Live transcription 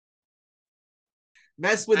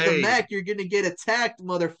Mess with the Hey, Mac, you're gonna get attacked,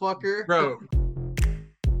 motherfucker. bro.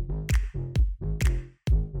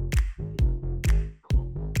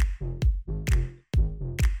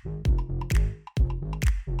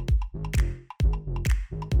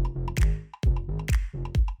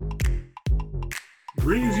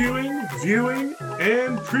 Reviewing, viewing,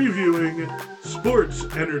 and previewing sports,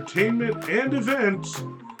 entertainment, and events,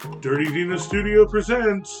 Dirty Dina Studio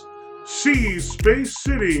presents Sea Space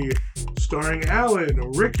City, starring Alan,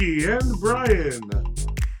 Rickie, and Brian.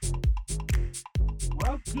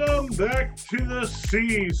 Welcome back to the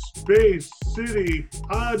Sea Space City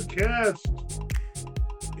podcast.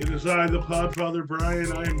 It is I, the Podfather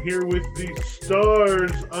Brian. I am here with the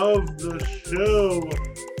stars of the show,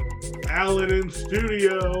 Alan in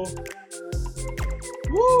studio.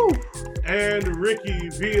 Woo! And Rickie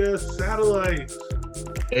via satellite.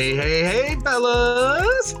 Hey,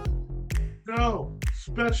 fellas. No,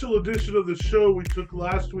 special edition of the show we took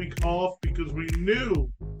last week off because we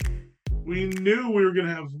knew we were going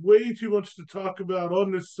to have way too much to talk about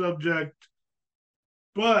on this subject.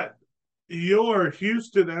 But your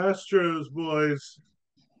Houston Astros, boys,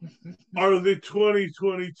 are the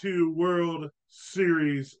 2022 World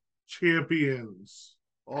Series champions.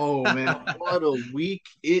 Oh man, what a week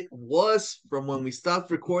it was from when we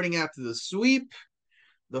stopped recording after the sweep.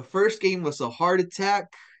 The first game was a heart attack.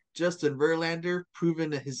 Justin Verlander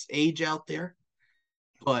proving his age out there.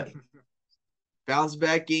 But bounce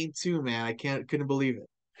back game two, man. I couldn't believe it.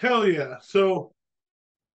 Hell yeah. So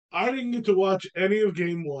I didn't get to watch any of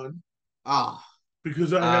game one Ah,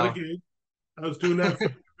 because I had a gig. I was doing that for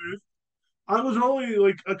the booth. I was only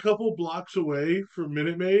like a couple blocks away from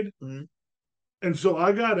Minute Maid. mhm. And so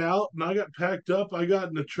I got out and I got packed up. I got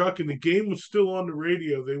in the truck and the game was still on the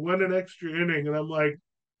radio. They went an extra inning and I'm like,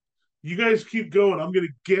 you guys keep going. I'm going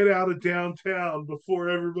to get out of downtown before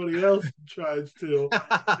everybody else tries to.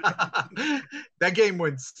 That game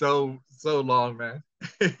went so long, man.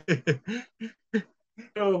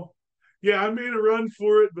 So, yeah, I made a run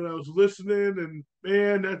for it, but I was listening and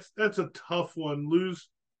man, that's a tough one. And Luis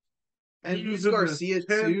losing Garcia the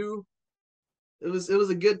 10th. too. It was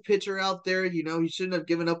a good pitcher out there. You know, he shouldn't have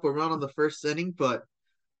given up a run on the first inning, but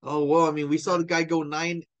oh well, I mean, we saw the guy go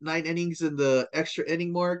nine innings in the extra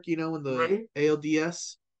inning mark, you know, in the Right?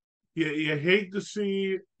 ALDS. Yeah, you hate to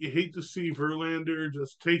see Verlander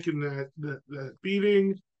just taking that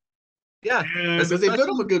beating. Yeah, And Because they built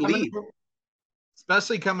him a good lead.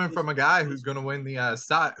 especially coming from a guy who's going to win the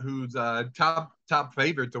who's top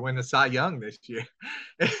favorite to win the Cy Young this year.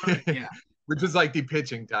 Yeah. Which is like the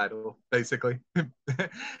pitching title, basically. I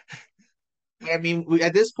mean,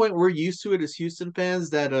 at this point, we're used to it as Houston fans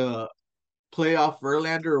that playoff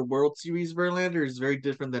Verlander or World Series Verlander is very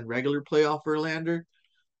different than regular playoff Verlander.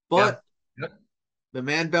 But Yeah. the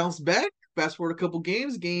man bounced back. Fast forward a couple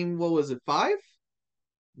games. Game, what was it, 5?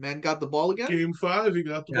 Man got the ball again. Game 5, he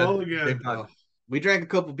got the ball again. We drank a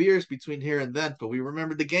couple beers between here and then, but we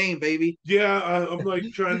remembered the game, baby. Yeah, I'm like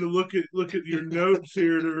trying to look at your notes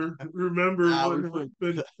here to remember what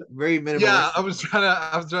happened. Very minimal. Yeah, I was trying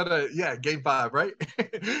to. Yeah, game 5, right?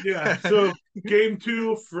 Yeah. So game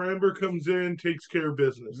 2, Framber comes in, takes care of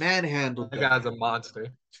business. Manhandled. That guy's a monster.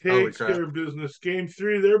 Takes care of business. Game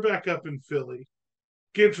 3, they're back up in Philly.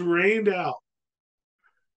 Gets rained out.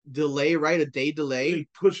 Delay, right? A day delay. They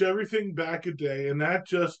push everything back a day, and that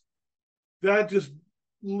just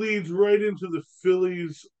leads right into the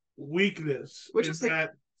Phillies' weakness. Which is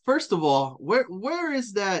that, first of all, where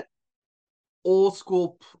is that old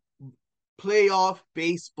school playoff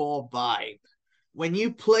baseball vibe? When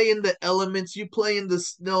you play in the elements, you play in the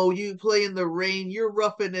snow, you play in the rain, you're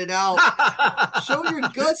roughing it out. Show your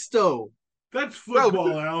gusto. That's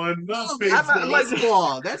football, Alan, not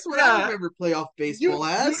baseball. That's what I remember playoff baseball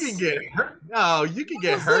as. You can get hurt. No, you can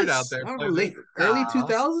get hurt out there. I don't know, early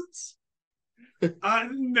 2000s? I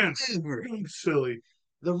never. Silly.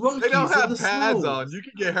 The Rockies. They don't have pads snow. on. You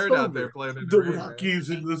can get hurt out there playing in the rain, Rockies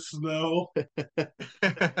in the snow.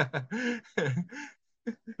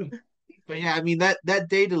 But yeah, I mean that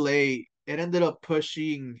day delay, it ended up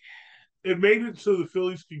pushing. It made it so the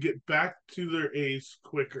Phillies could get back to their ace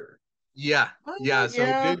quicker. Yeah.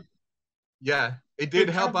 So it did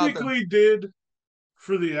help out. Technically did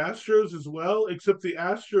for the Astros as well, except the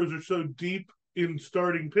Astros are so deep in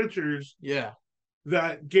starting pitchers. Yeah.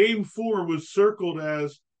 That game 4 was circled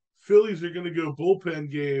as Phillies are going to go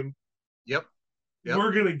bullpen game. Yep.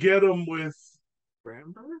 We're going to get them with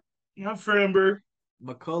Framber? Not Framber.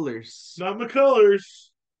 McCullers. Not McCullers.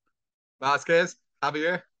 Vasquez.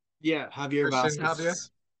 Javier. Yeah, Javier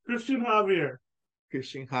Vasquez. Christian Javier.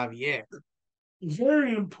 Christian Javier.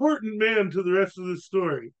 Very important man to the rest of the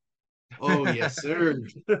story. Oh yes, sir.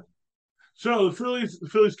 So the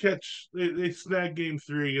Phillies catch they snag game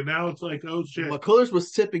 3, and now it's like, oh shit. McCullers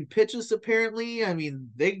was tipping pitches apparently. I mean,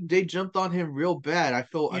 they jumped on him real bad. I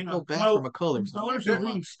feel bad for McCullers. McCullers was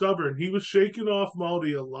being stubborn. He was shaking off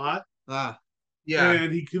Maldi a lot, Yeah.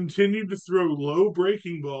 and he continued to throw low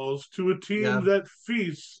breaking balls to a team that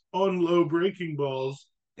feasts on low breaking balls.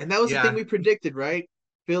 And that was the thing we predicted, right?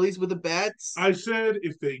 Phillies with the bats. I said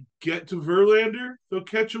if they get to Verlander, they'll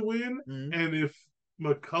catch a win, and if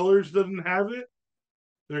McCullers doesn't have it,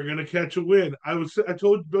 they're gonna catch a win. I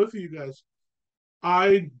told both of you guys,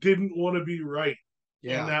 I didn't want to be right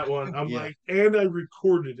in that one. I'm like, and I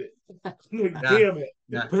recorded it. Like, damn it.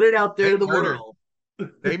 Yeah. Put it out there to the world.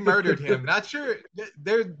 They murdered him. Not sure.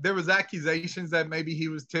 There was accusations that maybe he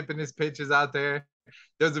was tipping his pitches out there.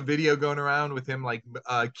 There's a video going around with him like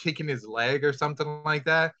kicking his leg or something like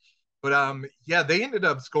that. But yeah, they ended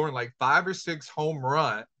up scoring like 5 or 6 home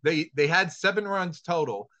runs. They had 7 runs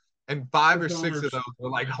total, and 5 or 6 of those were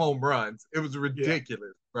like home runs. It was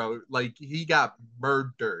ridiculous, bro. Like he got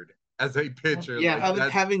murdered as a pitcher. Yeah,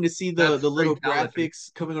 like, having to see the little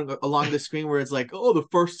graphics coming along the screen where it's like, oh, the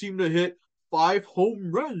first team to hit 5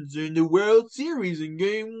 home runs in the World Series in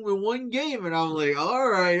one game, and I'm like, all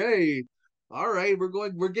right,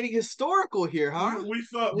 we're getting historical here, huh? We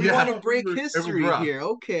thought we want to break history here.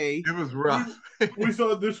 Okay, it was rough. We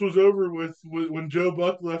thought this was over with when Joe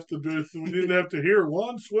Buck left the booth. We didn't have to hear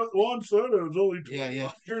Juan Soto is only 20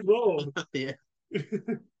 years old. Yeah.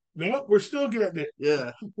 Nope, we're still getting it.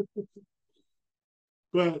 Yeah.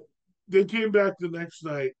 But they came back the next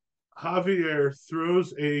night. Javier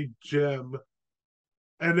throws a gem.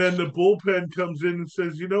 And then the bullpen comes in and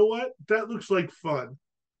says, you know what? That looks like fun.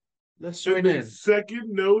 Let's join in. Second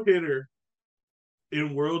no-hitter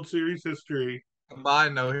in World Series history.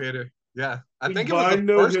 Combined no-hitter. Yeah. I think it was the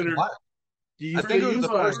first combined. I think it was the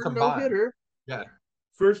first combined no-hitter. Yeah.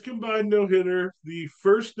 First combined no-hitter. The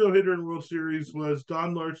first no-hitter in World Series was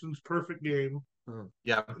Don Larson's perfect game.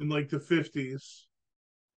 Yeah. In like the 50s.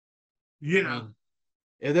 Yeah.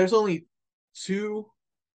 And there's only 2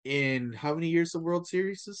 in how many years the World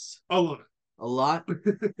Series is? A lot.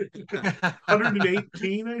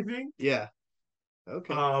 118, I think. Yeah.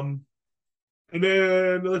 Okay. And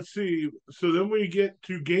then let's see. So then we get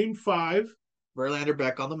to game 5. Verlander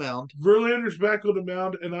back on the mound. Verlander's back on the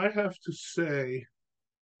mound, and I have to say,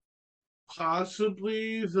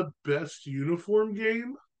 possibly the best uniform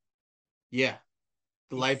game. Yeah.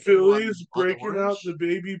 The Phillies breaking out the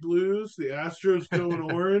baby blues, the Astros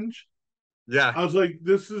going orange. Yeah. I was like,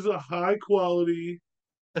 this is a high quality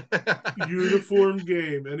uniform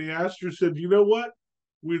game. And the Astros said, you know what?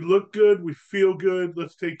 We look good, we feel good,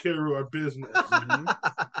 let's take care of our business.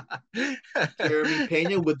 Jeremy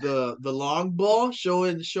Pena with the long ball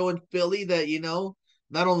showing Philly that,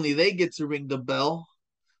 not only they get to ring the bell,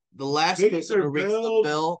 the last person who rings the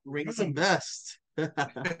bell rings the best.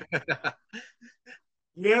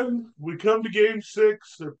 Then we come to game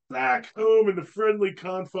 6. They're back home in the friendly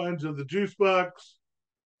confines of the juice box.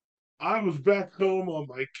 I was back home on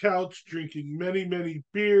my couch drinking many, many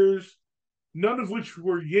beers, none of which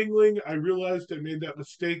were Yingling. I realized I made that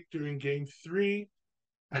mistake during game 3.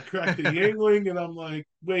 I cracked a Yingling, and I'm like,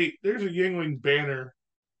 wait, there's a Yingling banner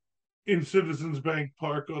in Citizens Bank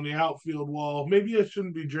Park on the outfield wall. Maybe I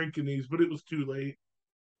shouldn't be drinking these, but it was too late.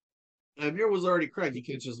 If beer was already cracked, you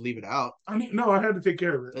can't just leave it out. No, I had to take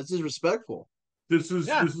care of it. That's disrespectful. This is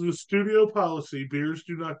a studio policy. Beers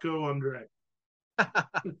do not go undrank.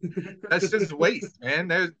 That's just waste,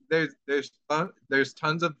 man. There's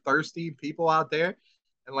tons of thirsty people out there,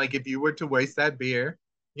 and like if you were to waste that beer,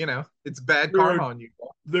 it's bad karma on you.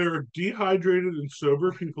 There are dehydrated and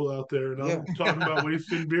sober people out there, and I'm talking about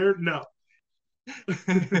wasting beer. No.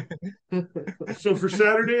 So for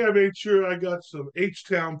Saturday, I made sure I got some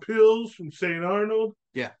H-Town pills from St. Arnold.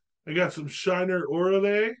 Yeah. I got some Shiner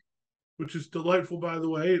Orale, which is delightful, by the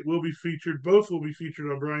way. It will be featured. Both will be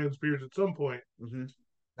featured on Brian's Beers at some point. Mm-hmm.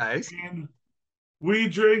 Nice. And we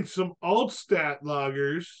drank some Altstat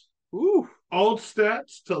lagers. Ooh.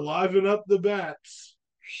 Altstats to liven up the bats.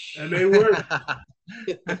 And they work.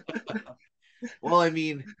 Well, I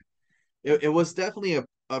mean, it was definitely a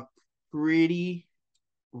pretty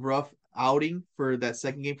rough outing for that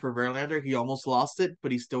second game for Verlander. He almost lost it,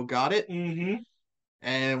 but he still got it. Mm-hmm.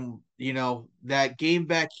 And that game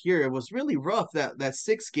back here, it was really rough. That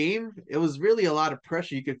 6th game, it was really a lot of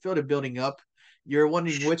pressure. You could feel it building up. You're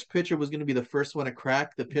wondering which pitcher was going to be the first one to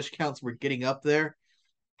crack. The pitch counts were getting up there,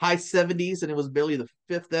 high 70s, and it was barely the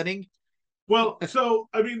 5th inning. Well, so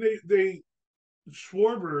I mean, they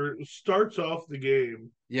Schwarber starts off the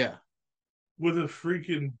game. Yeah. with a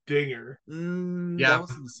freaking dinger. Yeah. That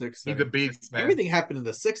was in the sixth He's a inning. beast, man. Everything happened in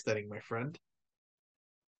the sixth inning, my friend.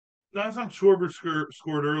 No, I thought Schwarber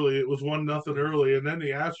scored early. It was 1-0 early, and then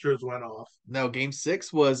the Astros went off. No, game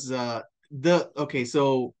six was so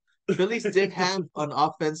Phillies did have an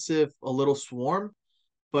offensive a little swarm,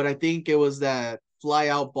 but I think it was that fly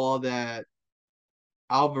out ball that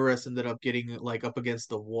Alvarez ended up getting like up against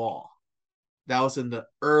the wall. That was in the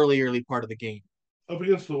early part of the game. Up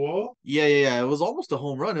against the wall? Yeah. It was almost a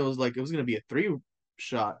home run. It was like it was gonna be a 3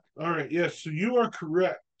 shot. All right, yes, so you are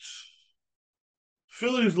correct.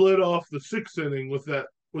 Phillies led off the sixth inning with that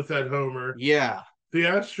homer. Yeah. The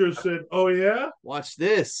Astros said, "Oh yeah, Watch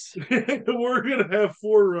this. we're gonna have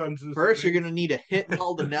 4 runs." First, you're gonna need a hit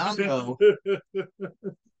Maldonado,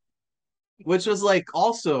 which was like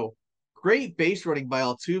also great base running by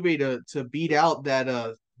Altuve to beat out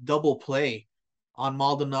that double play on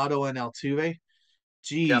Maldonado and Altuve.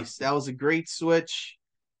 Jeez, that was a great switch.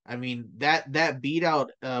 I mean that beat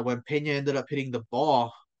out when Pena ended up hitting the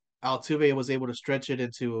ball, Altuve was able to stretch it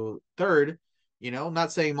into third.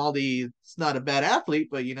 Not saying Maldi's not a bad athlete,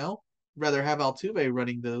 but rather have Altuve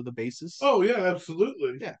running the bases. Oh yeah,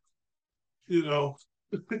 absolutely. Yeah.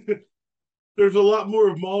 There's a lot more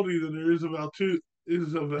of Maldi than there is of Altuve.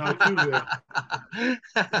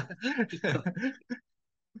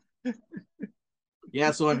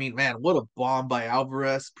 Yeah, so I mean, man, what a bomb by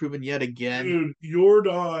Alvarez, proven yet again. Dude,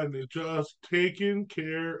 Jordan is just taking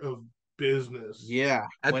care of business. Yeah,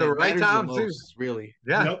 at the right time too. Really.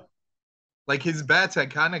 Yeah. Yep. Like his bats had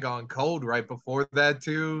kind of gone cold right before that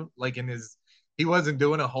too. Like he wasn't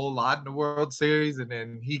doing a whole lot in the World Series, and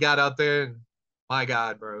then he got out there, and my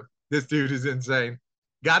God, bro, this dude is insane.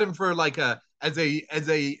 Got him for like as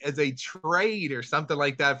a trade or something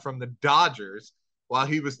like that from the Dodgers while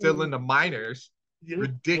he was still in the minors. Yep.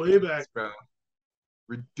 Ridiculous, bro.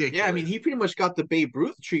 Ridiculous. Yeah, I mean, he pretty much got the Babe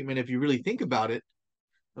Ruth treatment if you really think about it.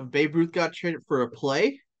 Babe Ruth got traded for a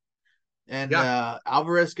play, and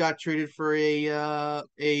Alvarez got traded for a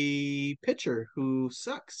pitcher who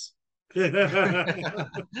sucks. What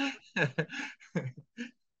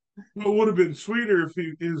would have been sweeter if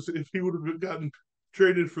he would have gotten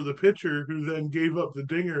traded for the pitcher who then gave up the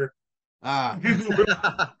dinger. Poor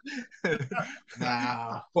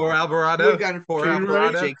Alvarado. Poor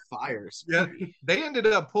Alvarado. Jake Fires. Yeah, they ended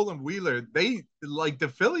up pulling Wheeler. The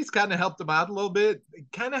Phillies kind of helped him out a little bit. They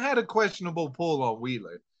kind of had a questionable pull on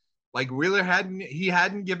Wheeler. Like Wheeler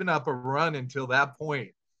hadn't given up a run until that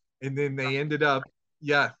point, and then they ended up,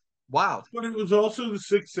 wild. But it was also the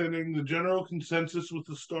sixth inning. The general consensus with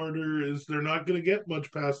the starter is they're not going to get much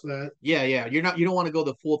past that. Yeah. You don't want to go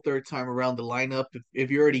the full third time around the lineup if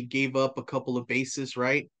you already gave up a couple of bases,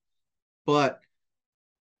 right? But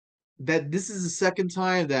that this is the second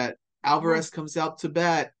time that Alvarez comes out to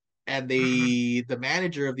bat, and the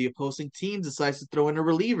manager of the opposing team decides to throw in a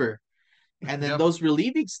reliever. And then those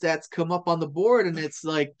relieving stats come up on the board, and it's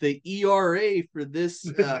like the ERA for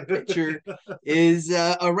this pitcher is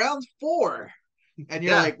around 4. And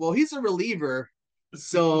you're like, well, he's a reliever,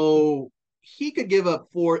 so he could give up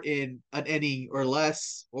 4 in an inning or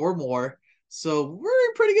less or more. So we're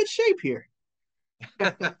in pretty good shape here.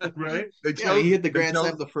 Right? He hit the grand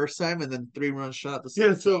slam the first time, and then 3-run shot the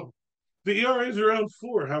second. Yeah, so the ERA is around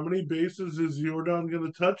 4. How many bases is Jordan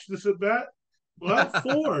going to touch this at bat? Well,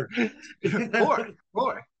 4.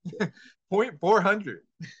 4. 0.400.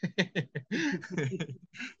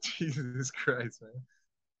 Jesus Christ, man.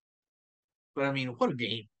 But I mean, what a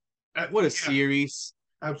game. What a series.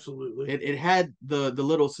 Absolutely. It had the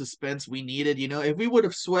little suspense we needed. If we would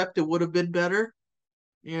have swept, it would have been better.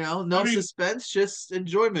 Suspense, just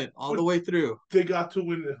enjoyment all the way through. They got to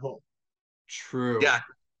win at home. True. Yeah.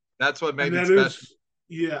 That's what made it special.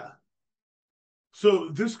 So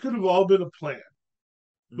this could have all been a plan.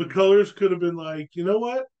 The colors could have been like, you know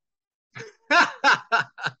what?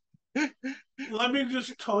 Let me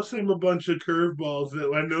just toss him a bunch of curveballs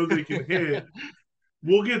that I know they can hit.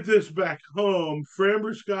 We'll get this back home.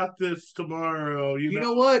 Framber's got this tomorrow. You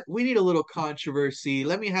know what? We need a little controversy.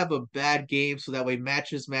 Let me have a bad game so that way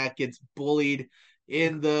Matches Matt gets bullied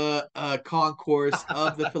in the concourse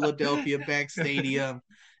of the Philadelphia Bank Stadium.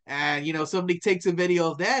 And, somebody takes a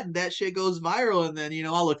video of that, and that shit goes viral. And then,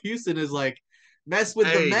 all of Houston is like, mess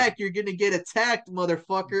with the Mac, you're gonna get attacked,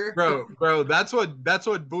 motherfucker. Bro, that's what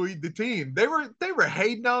buoyed the team. They were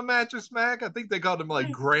hating on Mattress Mac. I think they called him like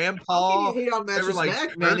Grandpa. How can you hate on Mattress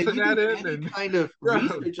Mac, man? If you do any kind of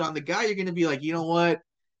research on the guy, you're gonna be like, you know what,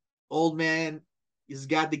 old man, he's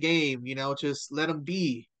got the game. Just let him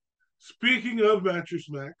be. Speaking of Mattress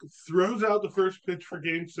Mac, throws out the first pitch for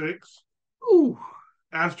Game 6. Ooh.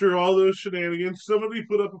 After all those shenanigans, somebody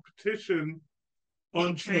put up a petition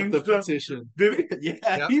on Change the stuff. petition. Did Yeah,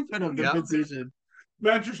 Yep. he put up the Yep. petition.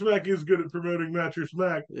 Mattress Mac is good at promoting Mattress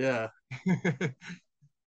Mac. Yeah.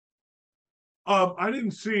 I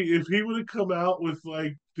didn't see if he would have come out with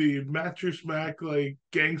like the Mattress Mac like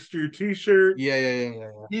gangster T-shirt. Yeah.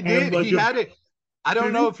 He did. like He had it. I don't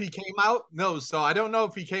Did know he? if he came out. No, so I don't know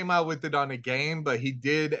if he came out with it on a game, but he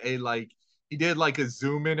did a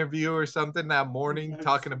Zoom interview or something that morning Okay.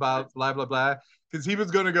 talking about blah blah blah. Because he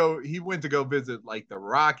went to go visit like the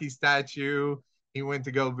Rocky statue. He went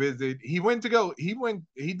to go visit. He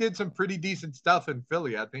did some pretty decent stuff in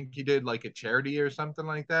Philly. I think he did like a charity or something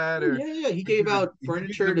like that. Or Yeah. He gave out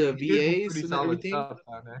furniture to he did some VAs pretty and solid everything. stuff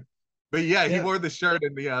on there. But yeah, he Yeah. wore the shirt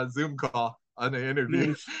in the Zoom call on the interview.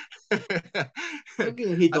 Nice. Look at he I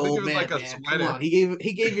the think it old was man, like a man. Come sweater. on.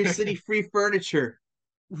 He gave your city free furniture.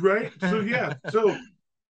 Right? So yeah. So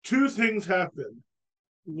two things happened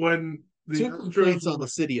when the Two complaints Astros on the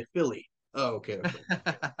city of Philly. Oh, okay.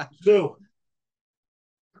 So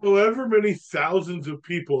however many thousands of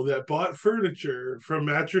people that bought furniture from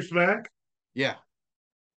Mattress Mac Yeah.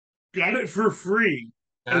 got it for free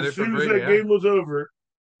Got as it for soon as free, that yeah. game was over.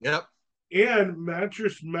 Yep. And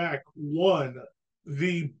Mattress Mac won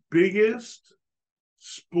the biggest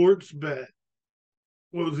sports bet.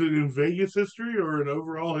 Was it in Vegas history or in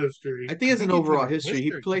overall history? I think it's an think he put overall in history. He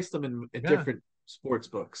history. placed them in Yeah. different sports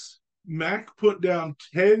books. Mac put down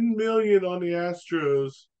 $10 million on the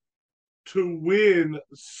Astros to win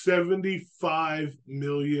 $75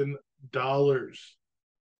 million.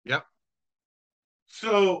 Yep.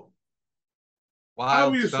 So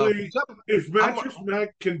Wild obviously, stuff. if Mattress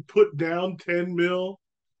Mac can put down 10 mil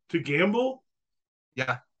to gamble,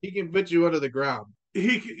 Yeah. He can put you under the ground.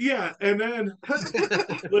 and then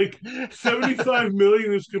like 75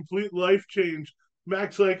 million is complete life change.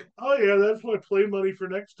 Mac's like, oh yeah, that's my play money for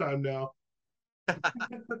next time now. Bro,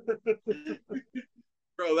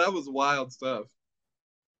 that was wild stuff.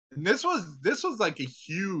 And this was like a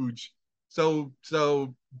huge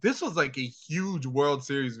this was like a huge World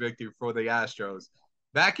Series victory for the Astros.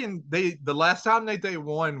 The last time they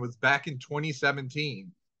won was back in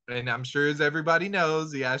 2017. And I'm sure as everybody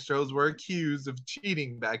knows, the Astros were accused of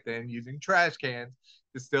cheating back then using trash cans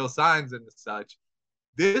to steal signs and such.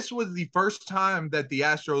 This was the first time that the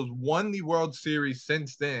Astros won the World Series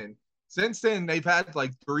since then. Since then, they've had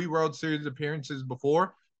like 3 World Series appearances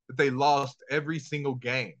before, but they lost every single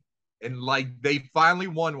game. And like they finally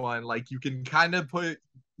won one. Like you can kind of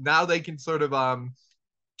now they can sort of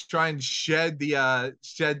try and shed the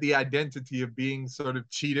identity of being sort of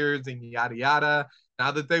cheaters and yada yada.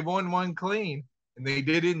 Now that they've won one clean, and they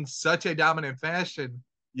did it in such a dominant fashion,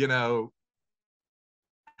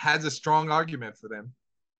 has a strong argument for them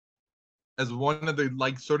as one of the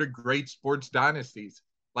like sort of great sports dynasties,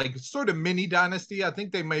 like sort of mini dynasty. I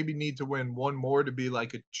think they maybe need to win one more to be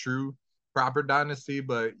like a true proper dynasty,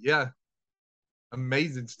 but yeah,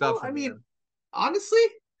 amazing stuff. Well, I mean,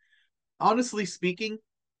 honestly speaking,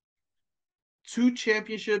 2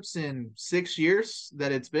 championships in 6 years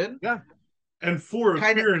that it's been. Yeah. And 4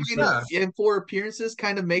 appearances. And 4 appearances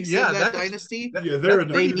kind of makes them that dynasty. They're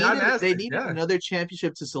they needed another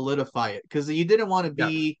championship to solidify it, because you didn't want to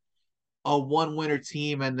be a one-winner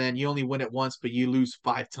team and then you only win it once, but you lose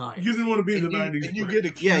 5 times. You didn't want to be the 90s. And you get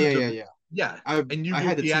accused. Yeah. I had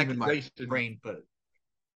the team in my brain, but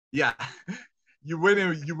yeah. You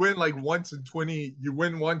win like once in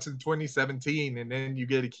 2017, and then you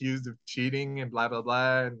get accused of cheating and blah blah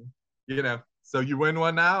blah, and so you win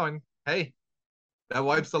one now, and hey, that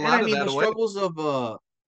wipes a lot of that the away. Struggles of the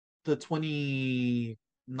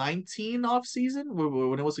 2019 offseason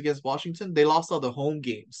when it was against Washington, they lost all the home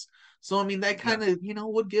games. So I mean that kind of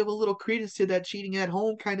would give a little credence to that cheating at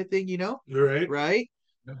home kind of thing, right?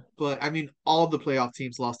 Yeah. But I mean, all the playoff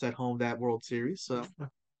teams lost at home that World Series, so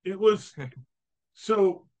it was.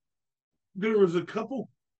 So there was a couple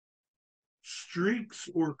streaks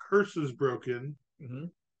or curses broken. Mm-hmm.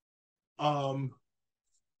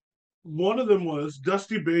 One of them was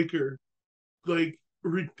Dusty Baker, like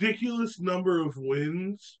ridiculous number of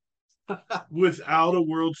wins without a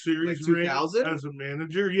World Series like ring as a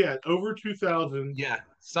manager. Yeah, over 2,000. Yeah,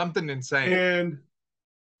 something insane. And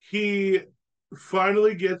he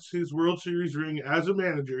finally gets his World Series ring as a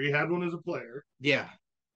manager. He had one as a player. Yeah.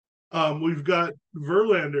 We've got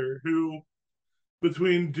Verlander, who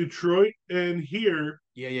between Detroit and here,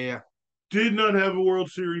 did not have a World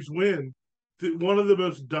Series win. One of the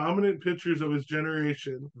most dominant pitchers of his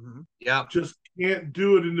generation. Mm-hmm. Yeah, just can't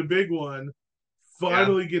do it in the big one.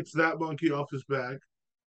 Finally gets that monkey off his back.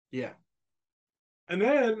 Yeah. And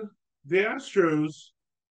then the Astros,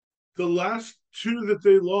 the last two that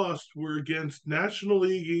they lost were against National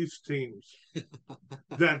League East teams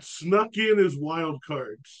that snuck in as wild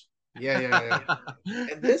cards. Yeah.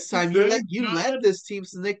 And this time you let this team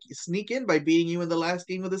sneak in by beating you in the last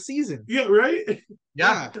game of the season. Yeah, right?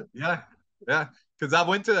 Yeah. Because I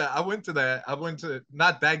went to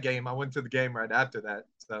not that game. I went to the game right after that.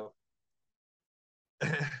 So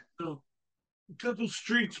A couple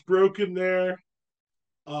streaks broken there.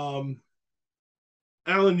 Alan,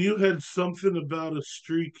 you had something about a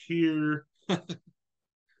streak here. The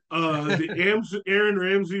Aaron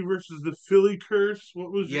Ramsey versus the Philly curse.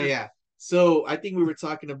 What was Yeah. So I think we were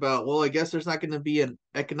talking about, well, I guess there's not going to be an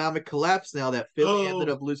economic collapse now that Philly ended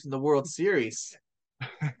up losing the World Series.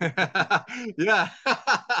 Yeah.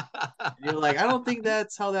 You're like, I don't think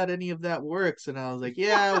that's how any of that works. And I was like,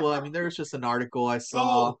 yeah, well, I mean, there was just an article I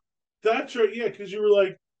saw. Oh, that's right. Yeah, because you were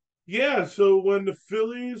like, yeah, so when the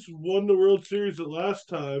Phillies won the World Series the last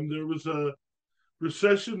time, there was a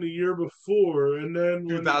recession the year before, and then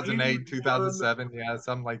when 2008, 2007, yeah,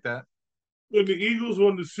 something like that. When the Eagles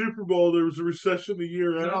won the Super Bowl, there was a recession the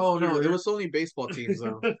year after. No, it was only baseball teams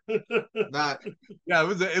though. Not. Yeah, it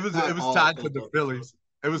was tied to the Phillies.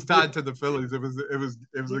 It was tied to the Phillies. It was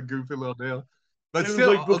a goofy little deal. But it still,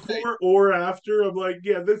 was like before or after. I'm like,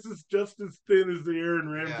 yeah, this is just as thin as the Aaron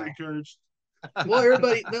Ramsey curse. Well,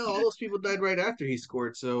 all those people died right after he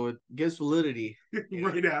scored, so it gives validity.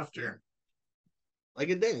 Right after. Like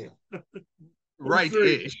a day.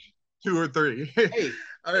 Right-ish. 2 or 3. Hey.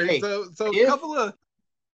 All right, so a couple of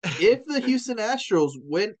if the Houston Astros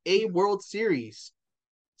win a World Series,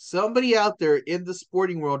 somebody out there in the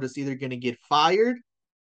sporting world is either going to get fired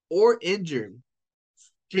or injured.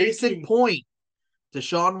 Case in point,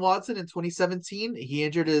 Deshaun Watson in 2017, he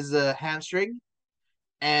injured his hamstring.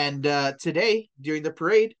 And today, during the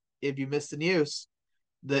parade, if you missed the news,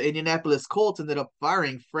 the Indianapolis Colts ended up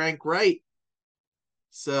firing Frank Wright.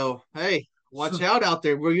 So, hey, watch out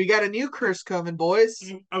there. We got a new curse coming, boys.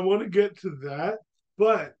 I want to get to that,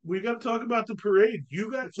 but we got to talk about the parade.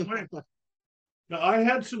 You got some. Now, I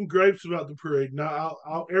had some gripes about the parade. Now,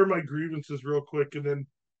 I'll air my grievances real quick and then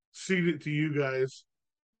cede it to you guys.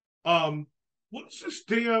 What's this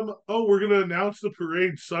damn? Oh, we're gonna announce the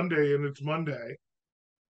parade Sunday and it's Monday.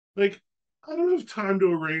 Like, I don't have time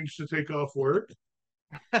to arrange to take off work.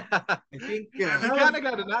 I think you kind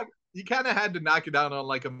of had to knock it down on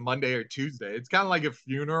like a Monday or Tuesday. It's kind of like a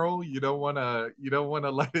funeral. You don't want to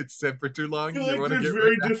let it sit for too long. I feel like there's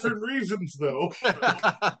very different reasons, though.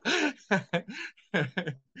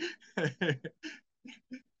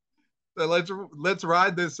 So let's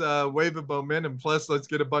ride this wave of momentum. Plus, let's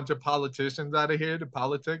get a bunch of politicians out of here to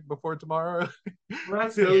politic before tomorrow.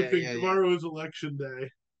 That's the other thing. Tomorrow is election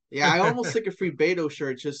day. Yeah, I almost took a free Beto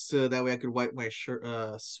shirt just so that way I could wipe my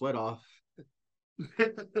sweat off.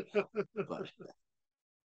 But,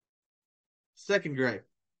 second gripe.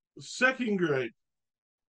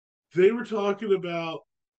 They were talking about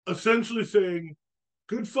essentially saying,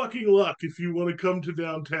 good fucking luck if you want to come to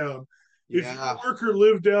downtown. If you work or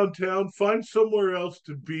live downtown, find somewhere else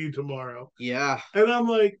to be tomorrow. Yeah. And I'm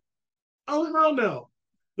like, oh, hell no.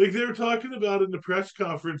 Like they were talking about in the press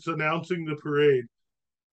conference announcing the parade.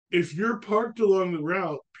 If you're parked along the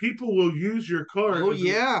route, people will use your car. Oh,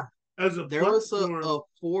 There was a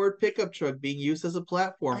Ford pickup truck being used as a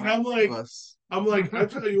platform. And I'm like, I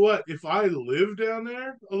tell you what, if I live down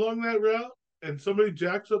there along that route and somebody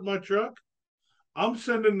jacks up my truck, I'm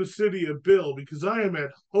sending the city a bill because I am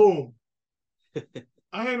at home.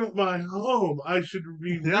 I am at my home. I should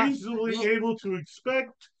be reasonably able to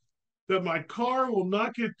expect that my car will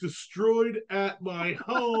not get destroyed at my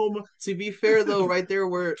home. To be fair, though, right there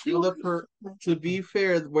where where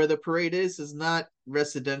the parade is not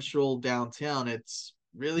residential downtown. It's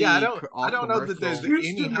really I don't know that there's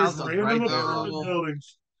any houses right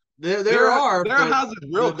there. There are houses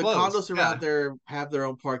real close. The condos around there have their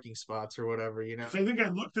own parking spots or whatever, you know. I think I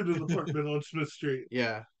looked at an apartment on Smith Street.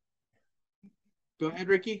 Yeah. Go ahead,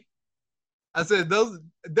 Ricky. I said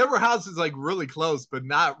there were houses like really close, but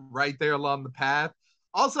not right there along the path.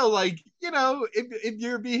 Also, like, you know, if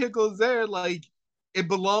your vehicle is there, like it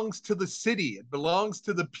belongs to the city. It belongs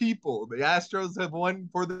to the people. The Astros have won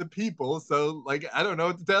for the people. So, like, I don't know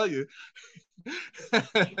what to tell you.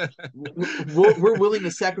 We're willing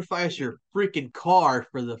to sacrifice your freaking car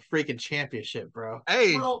for the freaking championship, bro.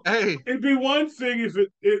 Hey, it'd be one thing if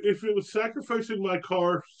it was sacrificing my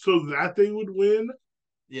car so that they would win.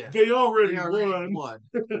 Yeah, they already won.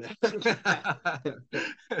 But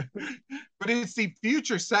it's the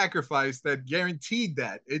future sacrifice that guaranteed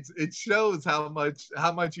that. It shows how much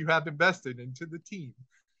you have invested into the team.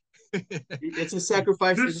 It's a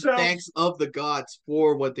sacrifice in thanks of the gods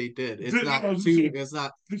for what they did. It's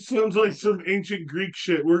not. This sounds like some ancient Greek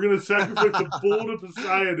shit. We're gonna sacrifice a bull to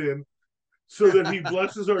Poseidon so that he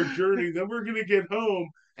blesses our journey. Then we're gonna get home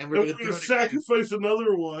and we're gonna sacrifice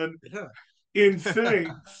another one in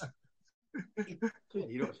thanks.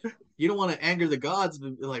 You don't want to anger the gods,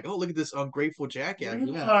 but like, oh, look at this ungrateful jackass.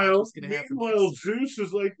 Meanwhile, Zeus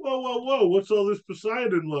is like, whoa, what's all this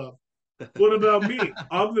Poseidon love? What about me?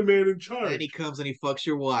 I'm the man in charge. And he comes and he fucks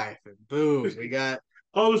your wife, and boom, we got.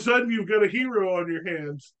 All of a sudden, you've got a hero on your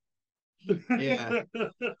hands. Yeah,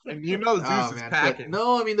 and Zeus is packing. But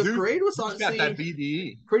no, I mean the parade was honestly got that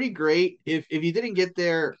BDE. Pretty great. If you didn't get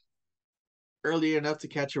there early enough to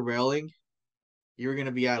catch a railing, you were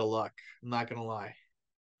gonna be out of luck. I'm not gonna lie.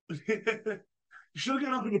 You should have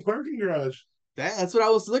got up in the parking garage. That's what I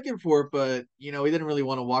was looking for, but we didn't really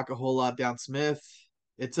want to walk a whole lot down Smith.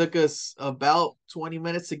 It took us about 20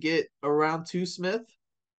 minutes to get around to Smith,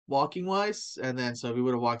 walking wise, and then so we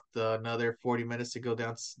would have walked another 40 minutes to go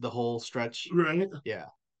down the whole stretch. Right. Yeah.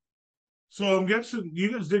 So I'm guessing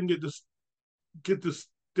you guys didn't get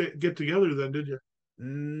together then, did you?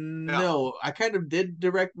 No, I kind of did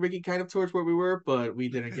direct Rickie kind of towards where we were, but we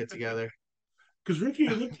didn't get together. Because Rickie,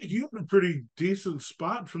 it looked like you had a pretty decent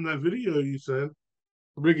spot from that video you sent.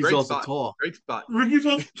 Rickie's also tall. Great spot. Rickie's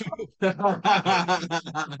also tall.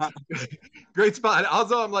 Great spot.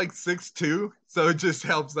 Also, I'm like 6'2", so it just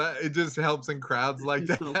helps in crowds like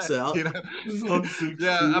that.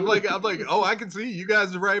 Yeah, I'm like, oh, I can see you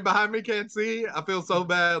guys are right behind me. Can't see. I feel so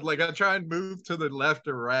bad. Like I try and move to the left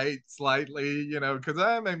or right slightly, because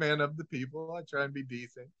I'm a man of the people. I try and be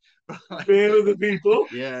decent. Man of the people.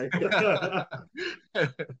 Yeah.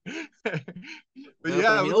 But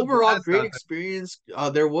yeah, I mean, overall great experience.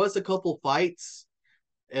 There was a couple fights.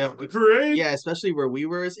 Great. Yeah, especially where we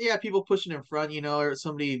were. Yeah, people pushing in front, or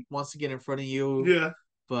somebody wants to get in front of you. Yeah.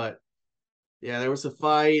 But yeah, there was a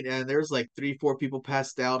fight, and there was like 3-4 people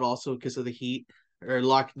passed out also because of the heat or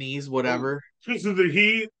locked knees, whatever. Because of the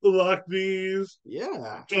heat, the locked knees.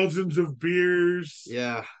 Yeah. Dozens of beers.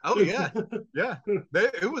 Yeah. Oh yeah. Yeah.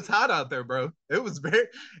 It was hot out there, bro. It was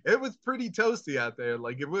pretty toasty out there.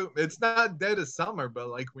 Like it's not dead of summer, but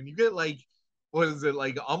like when you get like, what is it,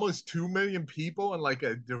 like almost 2 million people in like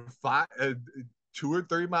a 2 or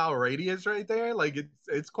 3 mile radius right there, like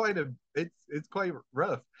it's quite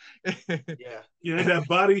rough. Yeah, that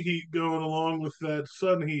body heat going along with that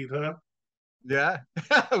sun heat, huh? Yeah.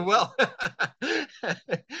 Well, yeah,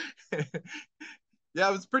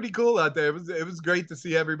 it was pretty cool out there. It was great to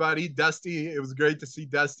see everybody. It was great to see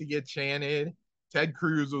Dusty get chanted. Ted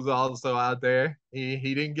Cruz was also out there.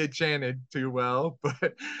 He didn't get chanted too well,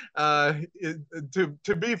 but to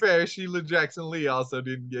be fair, Sheila Jackson Lee also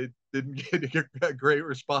didn't get a great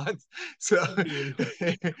response. So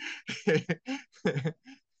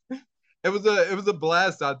it was a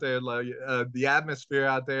blast out there. Like the atmosphere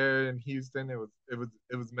out there in Houston, it was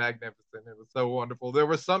magnificent. It was so wonderful. There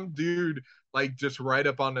was some dude like just right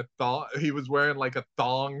up on the thong. He was wearing like a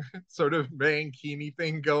thong sort of mankini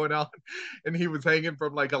thing going on, and he was hanging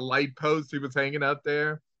from like a light post. He was hanging up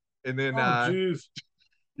there, and then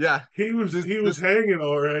yeah, he was hanging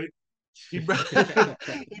all right. He brought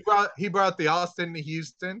the Austin to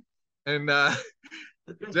Houston, and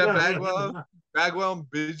Jeff Bagwell and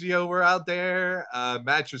Biggio were out there.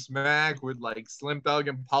 Mattress Mac with like Slim Thug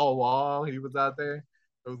and Paul Wall. He was out there.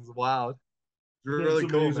 It was wild. It was really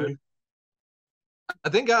cool, man. I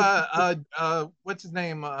think what's his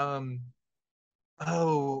name?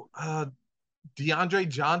 DeAndre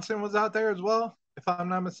Johnson was out there as well, if I'm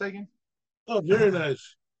not mistaken. Oh, very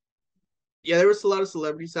nice. Yeah, there was a lot of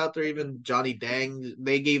celebrities out there. Even Johnny Dang,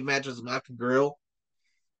 they gave Mattress Mac a grill.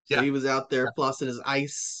 So he was out there flossing his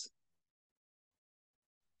ice.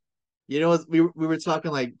 We were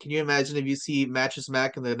talking like, can you imagine if you see Mattress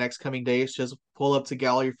Mac in the next coming days just pull up to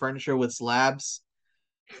gallery furniture with slabs,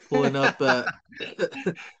 pulling up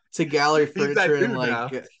to gallery furniture and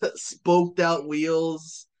like spoked out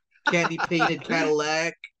wheels, candy painted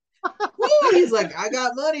Cadillac. Woo! He's like, I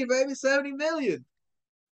got money, baby, 70 million.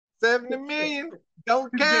 70 million.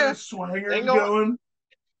 Don't care. Swangers going.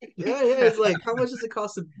 Yeah. It's like, how much does it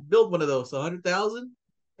cost to build one of those? 100,000?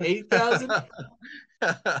 80,000?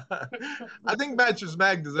 I think Mattress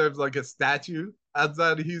Mac deserves like a statue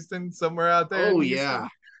outside of Houston, somewhere out there. Oh yeah.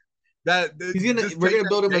 We're gonna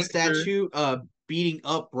build him a statue beating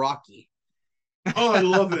up Rocky. Oh, I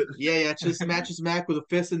love it. Yeah, just Mattress Mac with a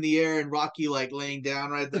fist in the air and Rocky like laying down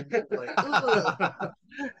right there. Like,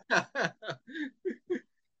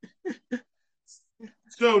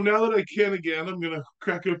 so now that I can again, I'm gonna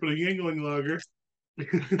crack open a Yingling lager.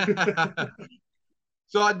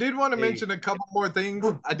 So I did want to Hey. mention a couple more things.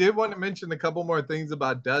 I did want to mention a couple more things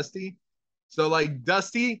about Dusty. So like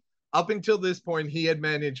Dusty, up until this point, he had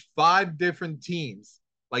managed 5 different teams,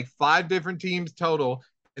 like 5 different teams total,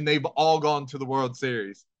 and they've all gone to the World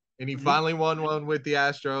Series. And he finally won one with the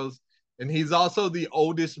Astros. And he's also the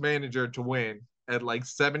oldest manager to win at like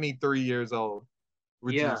 73 years old,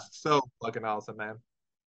 which is so fucking awesome, man.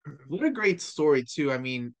 What a great story too. I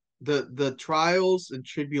mean, the trials and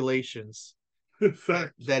tribulations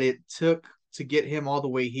that it took to get him all the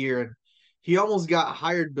way here, and he almost got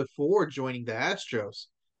hired before joining the Astros.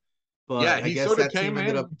 But Yeah, I he guess sort of that team came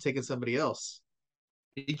ended in. up taking somebody else.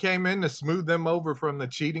 He came in to smooth them over from the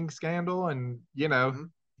cheating scandal, and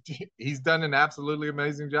he's done an absolutely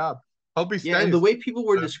amazing job. Hope he stays. Yeah, and the way people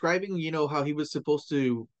were describing, how he was supposed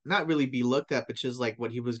to not really be looked at, but just like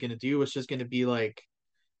what he was going to do was just going to be like,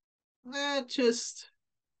 just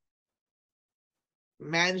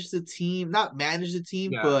manage the team, not manage the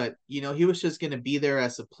team, but he was just going to be there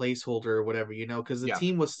as a placeholder or whatever, because the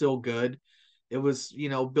team was still good. It was,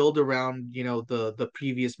 built around, the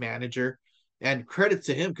previous manager. And credit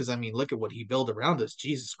to him, because I mean, look at what he built around us.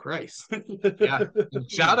 Jesus Christ. Yeah.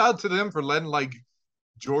 And shout out to them for letting like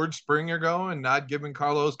George Springer go and not giving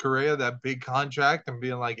Carlos Correa that big contract and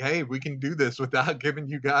being like, hey, we can do this without giving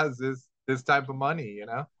you guys this type of money,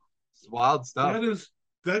 It's wild stuff.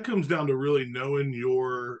 That comes down to really knowing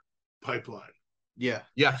your pipeline. Yeah.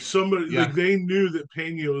 Yeah. Somebody like they knew that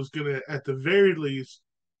Pena was gonna, at the very least,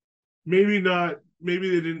 maybe they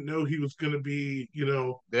didn't know he was gonna be,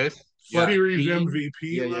 this series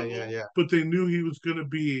MVP level, yeah. But they knew he was gonna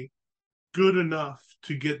be good enough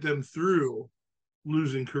to get them through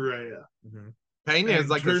losing Correa. Pena is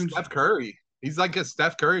like a Steph Curry. He's like a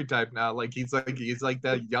Steph Curry type now. Like he's like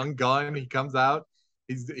that young gun. He comes out.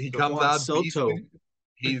 He comes out Soto.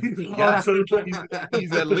 He's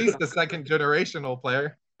at least a second generational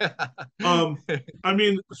player. I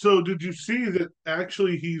mean, so did you see that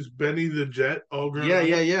actually he's Benny the Jet all grown up?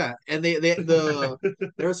 Yeah. And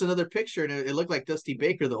there was another picture and it looked like Dusty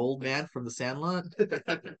Baker, the old man from the Sandlot.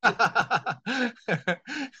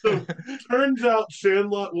 So turns out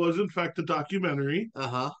Sandlot was in fact a documentary.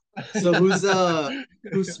 So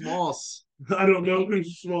who's Smalls? I don't know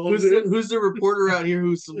who's Smalls. Who's the reporter out here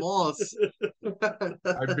who's Smalls?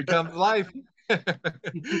 It becomes life.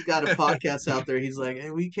 He's got a podcast out there. He's like, hey,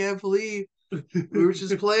 we can't believe we were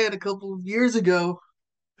just playing a couple of years ago.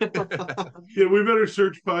 Yeah, we better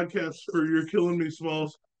search podcasts for You're Killing Me,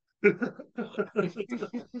 Smalls. I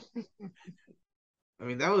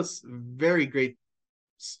mean, that was very great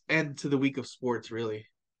end to the week of sports, really.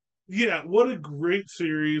 Yeah, what a great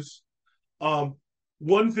series.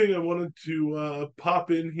 One thing I wanted to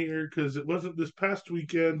pop in here, because it wasn't this past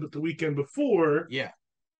weekend, but the weekend before. Yeah.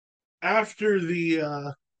 After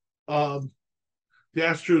the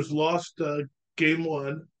Astros lost game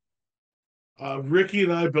 1, Rickie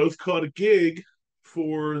and I both caught a gig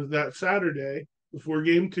for that Saturday before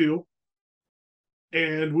game 2.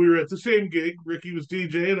 And we were at the same gig. Rickie was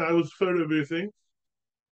DJing, I was photo boothing.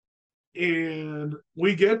 And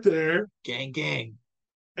we get there. Gang.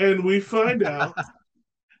 And we find out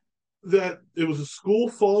that it was a school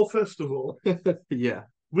fall festival. Yeah.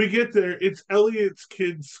 We get there, it's Elliot's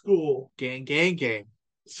kids' school. Gang.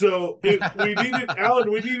 So we needed Alan.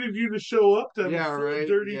 We needed you to show up to have a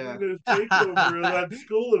dirty takeover of that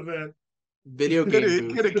school event. Video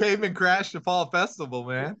game. Could have came and crashed the fall festival,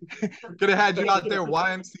 man. Could have had you out there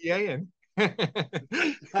YMCAing. Hey,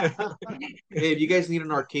 if you guys need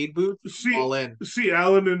an arcade booth, all in. See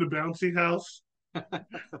Alan in the bouncy house.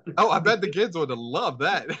 Oh, I bet the kids would have loved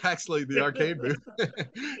that. Actually, the arcade booth.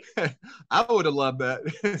 I would have loved that.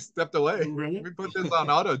 Stepped away. Right? We put this on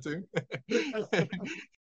auto tune.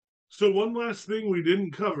 So one last thing we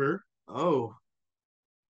didn't cover.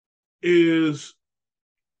 Is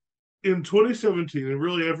in 2017, and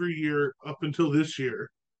really every year up until this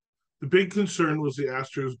year, the big concern was the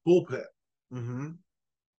Astros bullpen.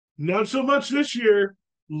 Not so much this year.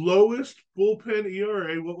 Lowest bullpen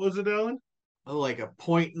ERA. What was it, Alan? Like a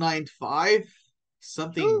 0.95,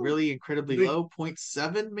 something really incredibly low,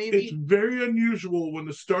 0.7 maybe. It's very unusual when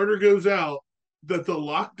the starter goes out that the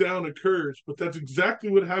lockdown occurs, but that's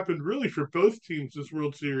exactly what happened really for both teams this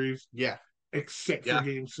World Series. Yeah. Except for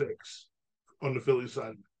Game 6 on the Phillies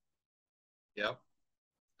side. Yep.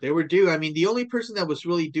 They were due. I mean, the only person that was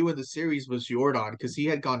really due in the series was Jordan, because he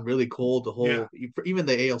had gone really cold the whole, even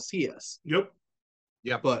the ALCS. Yep.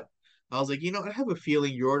 But I was like, I have a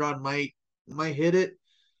feeling Jordan might hit it.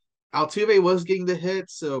 Altuve was getting the hit,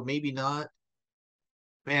 so maybe not.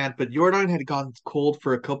 Man, but Jordan had gone cold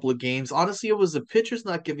for a couple of games. Honestly, it was the pitchers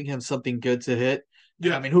not giving him something good to hit.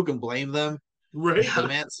 Yeah. I mean, who can blame them? Right? The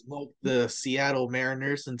man smoked the Seattle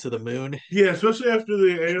Mariners into the moon. Yeah, especially after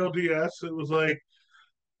the ALDS, it was like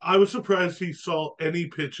I was surprised he saw any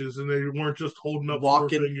pitches and they weren't just holding up four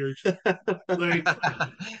Walking. fingers. Like,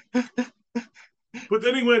 but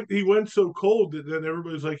then he went so cold that then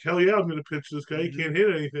everybody's like, hell yeah, I'm going to pitch this guy. He can't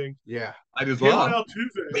hit anything. Yeah. I just Him and love.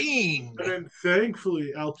 Altuve. Bing. And then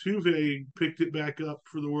thankfully, Altuve picked it back up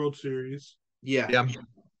for the World Series. Yeah. Yeah.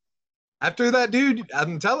 After that dude,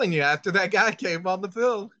 I'm telling you, after that guy came on the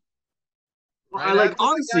field. Right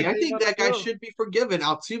honestly, I think that guy should be forgiven.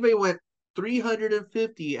 Altuve went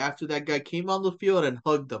 350 after that guy came on the field and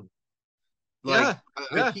hugged him. Like,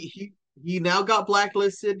 yeah. He now got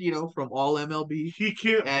blacklisted, from all MLB. He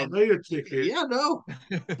can't buy a ticket. Yeah, no.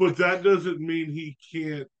 But that doesn't mean he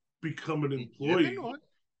can't become an employee.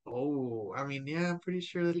 Oh, I mean, yeah, I'm pretty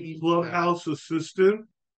sure that he's clubhouse assistant,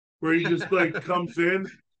 where he just like comes in,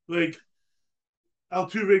 like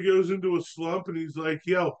Altuve goes into a slump and he's like,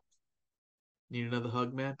 "Yo, need another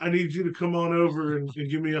hug, man? I need you to come on over and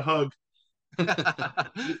give me a hug." I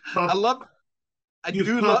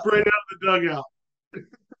do love right out of the dugout.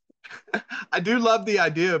 I do love the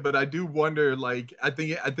idea, but I do wonder. Like, I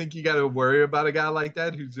think you got to worry about a guy like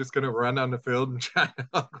that who's just going to run on the field and try to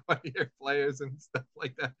hug one of your players and stuff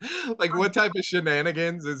like that. Like, what type of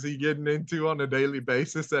shenanigans is he getting into on a daily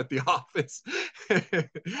basis at the office?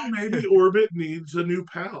 Maybe Orbit needs a new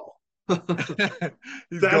pal.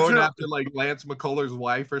 He's going after like Lance McCullers'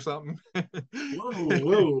 wife or something.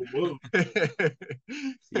 Whoa.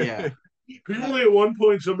 Yeah. Apparently, at one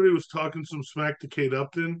point, somebody was talking some smack to Kate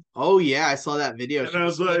Upton. Oh yeah, I saw that video. And I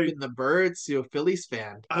was like, the birds to a Phillies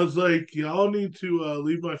fan. I was like, y'all need to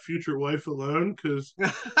leave my future wife alone because,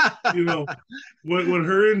 when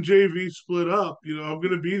her and JV split up, I'm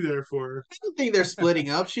gonna be there for her. I don't think they're splitting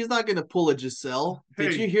up. She's not gonna pull a Giselle.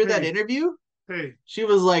 Did you hear that interview? Hey, she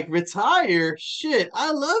was like, retire? Shit,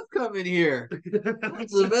 I love coming here.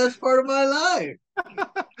 It's the best part of my life.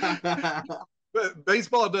 But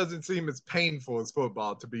baseball doesn't seem as painful as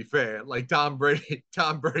football, to be fair. Like Tom Brady,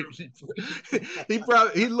 Tom Brady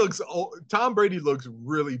looks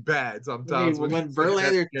really bad sometimes. When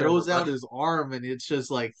Verlander throws out his arm and it's just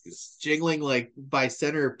like jiggling like by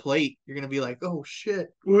center plate, you're gonna be like, oh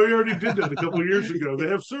shit. Well, he already did that a couple of years ago. They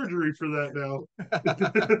have surgery for that now.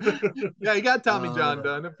 Yeah, he got Tommy John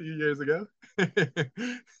done a few years ago.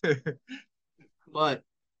 But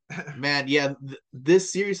man, yeah,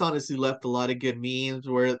 this series honestly left a lot of good memes.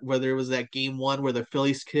 Whether it was that game 1 where the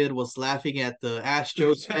Phillies kid was laughing at the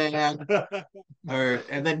Astros fan,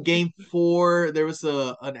 and then game 4 there was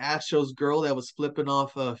an Astros girl that was flipping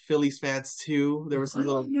off Phillies fans too. There was a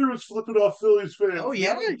little. Was flipping off Phillies fans. Oh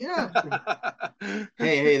yeah.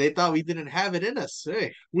 hey, they thought we didn't have it in us.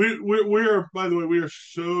 Hey, we are. By the way, we are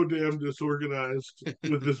so damn disorganized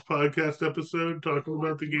with this podcast episode talking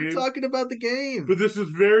about the game. We're talking about the game, but this is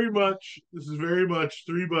very much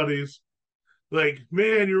three buddies. Like,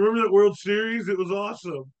 man, you remember that World Series? It was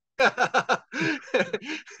awesome.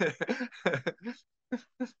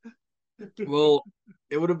 Well,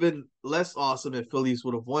 it would have been less awesome if Phillies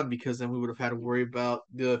would have won because then we would have had to worry about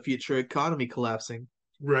the future economy collapsing.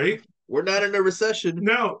 Right? We're not in a recession.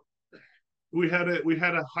 No. We had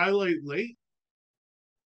a highlight late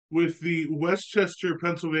with the Westchester,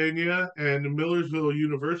 Pennsylvania and Millersville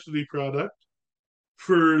University product.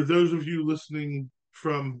 For those of you listening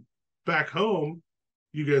from back home,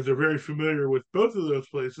 you guys are very familiar with both of those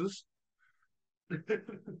places.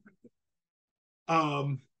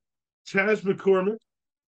 Chas McCormick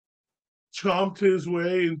chomped his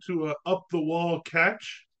way into a up the wall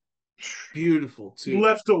catch. Beautiful too.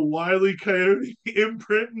 Left a Wile E. Coyote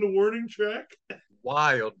imprint in the warning track.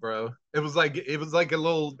 Wild, bro. It was like a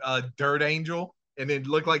little dirt angel, and it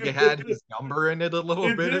looked like it had his number in it a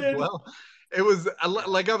little bit as well. It was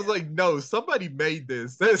like I was like, no, somebody made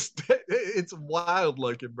this. It's wild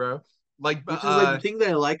looking, bro. Like, which is like the thing that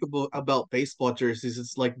I like about baseball jerseys.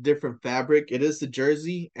 It's like different fabric. It is the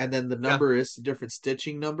jersey, and then the number is the different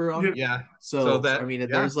stitching number on it. Yeah. So that, I mean,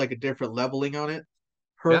 there's like a different leveling on it.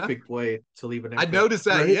 Perfect way to leave an imprint. I noticed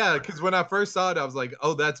that, right? Because when I first saw it, I was like,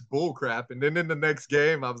 oh, that's bull crap. And then in the next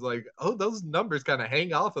game, I was like, oh, those numbers kind of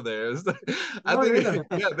hang off of there. I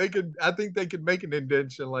think they could make an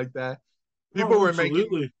indentation like that. People were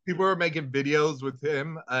making videos with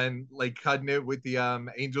him and like cutting it with the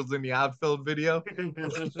Angels in the Outfield video.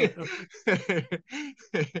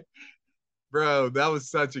 Bro, that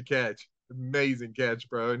was such a catch. Amazing catch,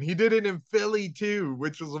 bro. And he did it in Philly too,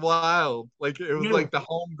 which was wild. Like it was like the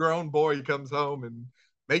homegrown boy comes home and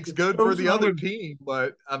makes good for the other team.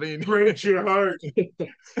 But I mean, breaks your heart.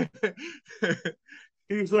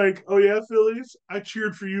 He's like, oh yeah, Phillies, I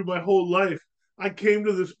cheered for you my whole life. I came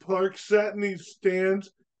to this park, sat in these stands,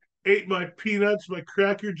 ate my peanuts, my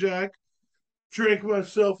Cracker Jack, drank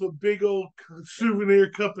myself a big old souvenir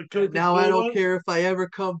cup of Coca-Cola. Now I don't care if I ever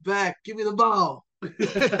come back. Give me the ball. And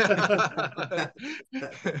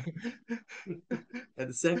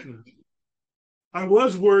the second. I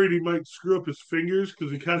was worried he might screw up his fingers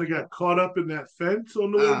because he kind of got caught up in that fence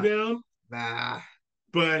on the way down. Nah.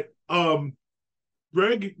 But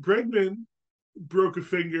Bregman broke a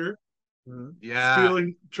finger. Yeah.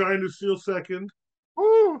 Trying to steal second.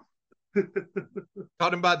 Woo.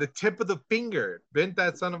 Talking about the tip of the finger. Bent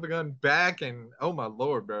that son of a gun back and oh my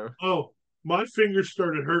lord, bro. Oh, my fingers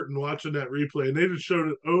started hurting watching that replay, and they just showed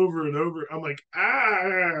it over and over. I'm like,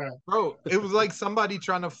 Bro, it was like somebody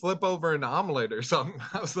trying to flip over an omelet or something.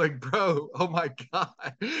 I was like, bro, oh my God.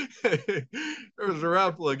 There was a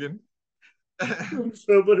rap looking.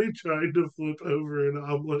 Somebody tried to flip over an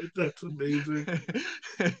omelet. That's amazing.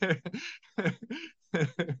 I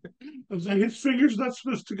was like, his finger's not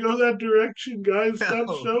supposed to go that direction, guys. Stop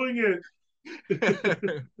showing it.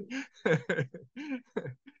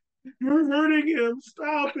 You're hurting him.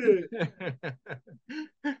 Stop it.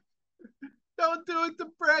 Don't do it to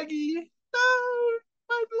Braggy. No,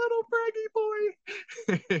 my little Braggy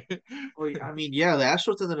boy. I mean, yeah, the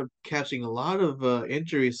Astros ended up catching a lot of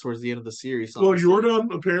injuries towards the end of the series. Well, Jordan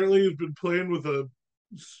apparently has been playing with a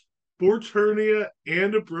sports hernia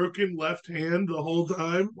and a broken left hand the whole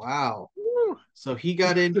time. Wow. So he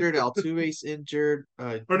got injured. Altuve's injured.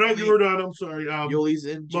 Or not Jordan, I'm sorry. Yoli's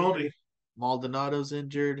injured. Maldi. Maldonado's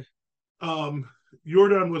injured.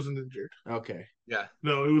 Jordan wasn't injured. Okay. Yeah.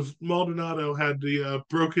 No, it was Maldonado had the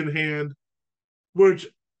broken hand, which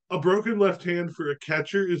a broken left hand for a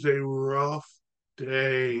catcher is a rough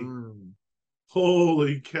day.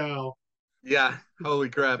 Holy cow. Yeah. Holy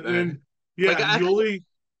crap, man. And yeah, like, Yoli.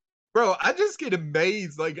 Bro, I just get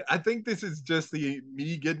amazed. Like, I think this is just the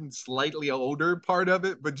me getting slightly older part of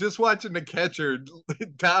it, but just watching the catcher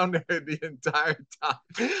down there the entire time,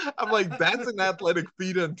 I'm like, that's an athletic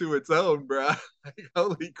feat unto its own, bro. Like,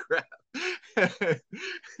 holy crap.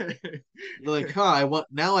 Like,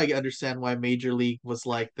 now I understand why Major League was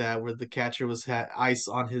like that, where the catcher had ice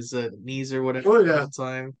on his knees or whatever all the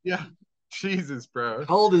time. Yeah. Jesus, bro.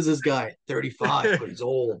 How old is this guy? 35, but he's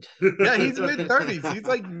old. Yeah, he's mid-30s. He's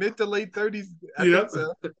like mid to late 30s. Yep.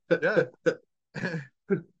 So. Yeah.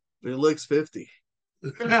 But he looks 50.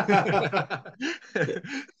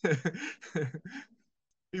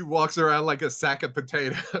 He walks around like a sack of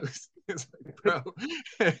potatoes. It's like, bro.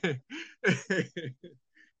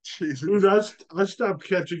 Jesus. Dude, I stopped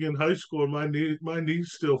catching in high school, and my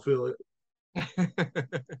knees still feel it.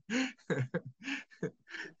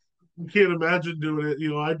 I can't imagine doing it.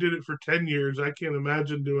 I did it for 10 years. I can't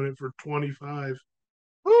imagine doing it for 25.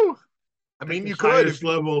 Woo. I mean, you could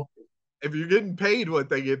level. If you're getting paid what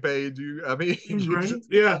they get paid, you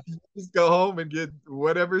just go home and get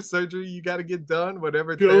whatever surgery you got to get done,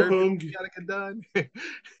 whatever therapy you got to get done.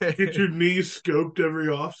 Get your knees scoped every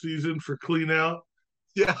off season for clean out.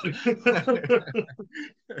 Yeah.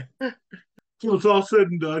 So it's all said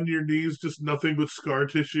and done. Your knees just nothing but scar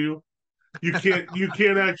tissue. You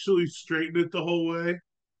can't actually straighten it the whole way.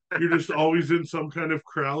 You're just always in some kind of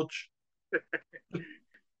crouch.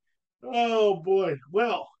 Oh boy.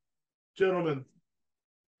 Well, gentlemen,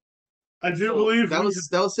 I do believe that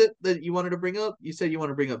was it that you wanted to bring up. You said you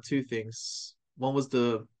want to bring up two things. One was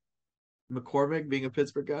the McCormick being a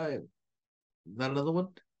Pittsburgh guy. Not another one?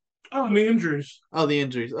 Oh, and the injuries. Oh, the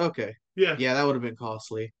injuries. Okay. Yeah. Yeah, that would have been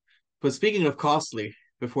costly. But speaking of costly,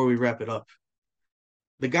 before we wrap it up,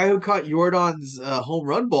 the guy who caught Jordan's home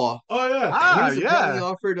run ball. Oh yeah, he's apparently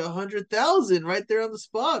offered $100,000 right there on the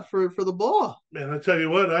spot for the ball. Man, I tell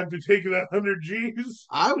you what, I'd be taking that 100 G's.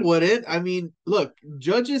 I wouldn't. I mean, look,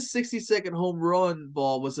 Judge's 60-second home run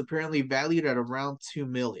ball was apparently valued at around $2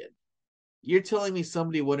 million. You're telling me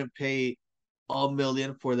somebody wouldn't pay $1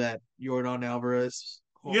 million for that Jordan Alvarez?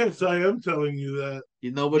 Yes, I am telling you that.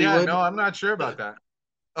 Nobody would? No, I'm not sure about that.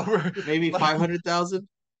 Maybe 500,000.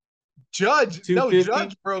 Judge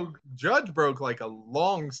broke like a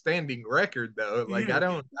long-standing record though. Like I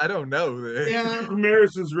don't know. Yeah,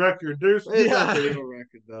 Ramirez's record. There's not a real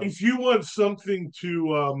record though. If you want something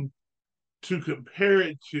to compare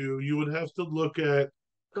it to, you would have to look at.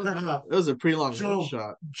 It was a pretty long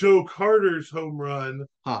shot. Joe Carter's home run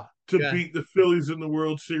to beat the Phillies in the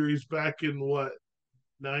World Series back in what,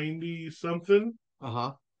 90 something?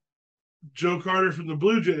 Joe Carter from the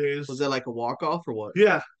Blue Jays. Was that like a walk-off or what?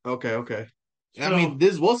 Yeah. Okay. So, I mean,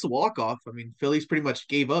 this was a walk-off. I mean, Phillies pretty much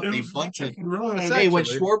gave up. They bunted. Hey, when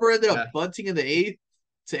Schwarber ended up bunting in the eighth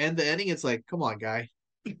to end the inning, it's like, come on, guy.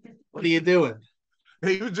 What are you doing?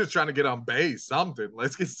 He was just trying to get on base. Something.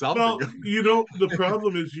 Let's get something Well, going. the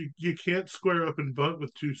problem is you can't square up and bunt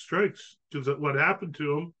with 2 strikes because what happened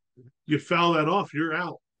to him, you foul that off, you're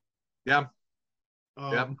out. Yeah.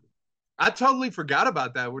 Yeah. I totally forgot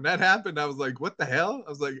about that. When that happened, I was like, what the hell? I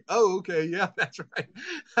was like, oh, okay. Yeah, that's right.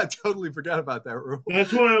 I totally forgot about that rule.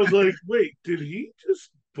 That's why I was like, wait, did he just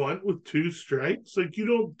bunt with 2 strikes? Like, you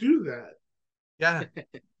don't do that. Yeah.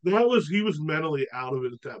 He was mentally out of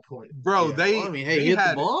it at that point. Bro, Yeah, well, I mean, hey, they he hit the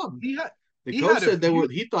had bomb. he had The he coach had a said few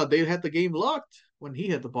he thought they had the game locked when he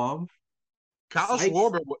hit the bomb. Kyle Sykes.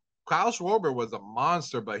 Schwarber was a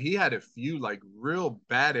monster, but he had a few like real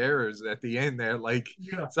bad errors at the end there. Like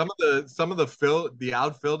Yeah. some of the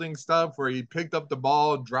outfielding stuff where he picked up the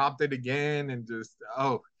ball, dropped it again, and just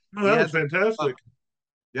No, that was fantastic.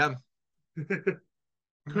 Yeah.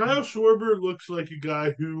 Kyle Schwarber looks like a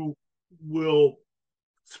guy who will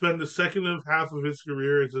spend the second half of his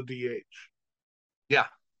career as a DH. Yeah.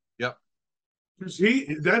 Yep.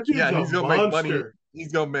 That dude's a he's gonna monster. make money.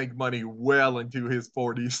 He's gonna make money well into his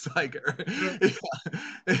 40s. Like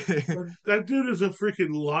that dude is a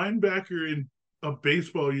freaking linebacker in a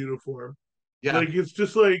baseball uniform. Yeah. Like it's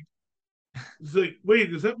just like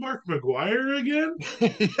wait, is that Mark McGuire again?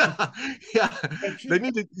 yeah.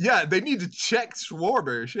 They need to check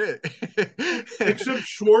Schwarber. Shit. Except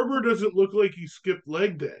Schwarber doesn't look like he skipped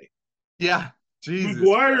leg day. Yeah. Jesus.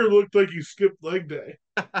 McGuire looked like he skipped leg day.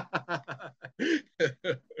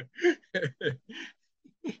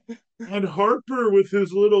 And Harper with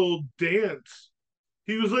his little dance.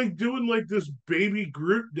 He was like doing like this baby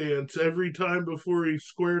Groot dance every time before he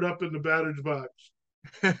squared up in the batter's box.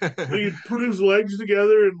 He'd put his legs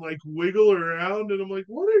together and like wiggle around, and I'm like,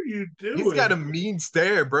 what are you doing? He's got a mean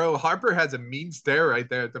stare, bro. Harper has a mean stare right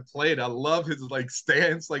there at the plate. I love his like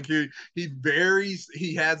stance. Like he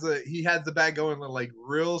has the bat going in like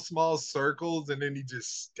real small circles, and then he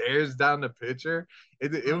just stares down the pitcher.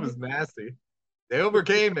 It was nasty. They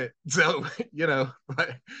overcame it. So,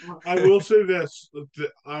 but I will say this.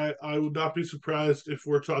 I would not be surprised if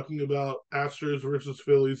we're talking about Astros versus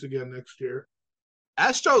Phillies again next year.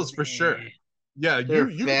 Astros for sure. Yeah,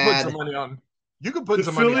 you can put some money on. You can put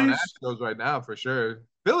some money on Astros right now for sure.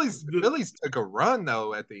 Phillies took a run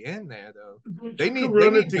though at the end there though. They need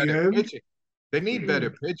better pitching. They need better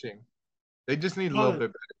pitching. They just need a little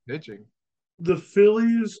bit better pitching. The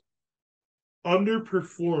Phillies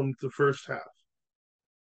underperformed the first half.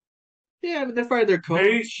 Yeah, but they're fired their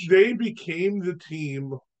coach. They became the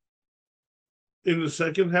team in the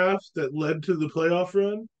second half that led to the playoff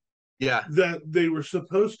run. Yeah. That they were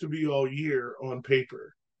supposed to be all year on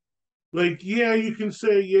paper. Like, yeah, you can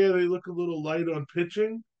say, yeah, they look a little light on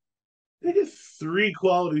pitching. They get 3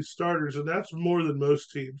 quality starters, and that's more than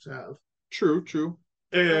most teams have. True.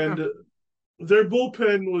 And their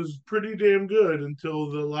bullpen was pretty damn good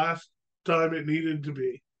until the last time it needed to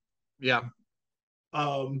be. Yeah.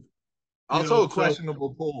 Also a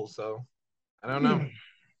questionable pool, so I don't know.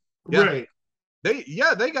 Yeah. Right. They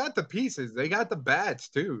got the pieces. They got the bats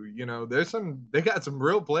too. They got some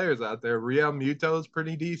real players out there. Real Muto's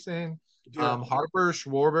pretty decent. Yeah. Harper,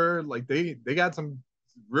 Schwarber, like they got some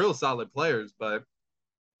real solid players, but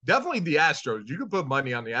definitely the Astros. You could put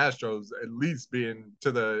money on the Astros at least being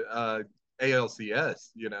to the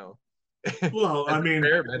ALCS, Well, I mean,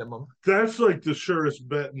 bare minimum. That's like the surest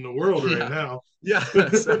bet in the world right now. Yeah.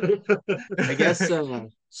 I guess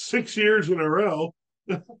 6 years in a row.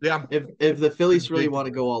 Yeah. If the Phillies really want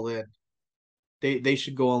to go all in, they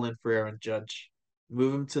should go all in for Aaron Judge.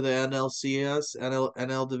 Move him to the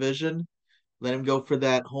NL division. Let him go for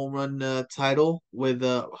that home run title with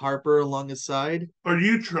Harper along his side. Are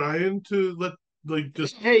you trying to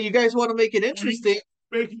just? Hey, you guys want to make it interesting?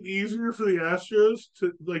 Make it easier for the Astros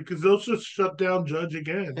to because they'll just shut down Judge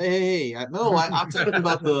again. Hey, I'm talking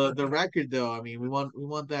about the record though. I mean, we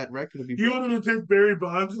want that record to be. You want to take Barry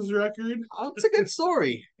Bonds' record? It's a good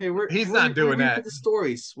story. Hey, he's not doing that. For the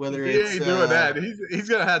stories, whether he ain't doing that. He's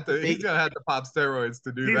gonna have to pop steroids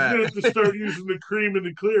to do that. He's gonna have to start using the cream and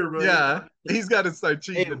the clear, bro. Yeah, he's got to start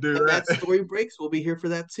cheating to do that. That story breaks. We'll be here for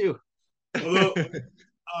that too. Although,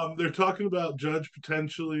 they're talking about Judge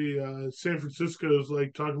potentially. San Francisco's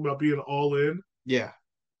talking about being all in. Yeah,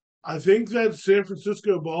 I think that San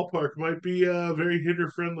Francisco ballpark might be a very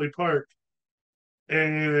hitter-friendly park,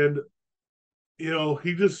 and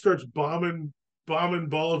he just starts bombing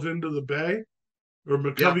balls into the bay or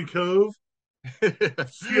McCovey Cove.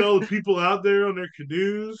 See all the people out there on their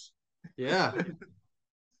canoes. Yeah,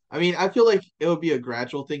 I mean, I feel like it would be a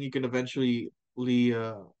gradual thing. You can eventually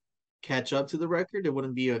catch up to the record. It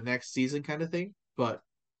wouldn't be a next season kind of thing, but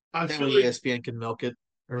I feel like ESPN can milk it.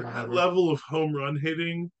 That level of home run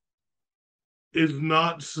hitting is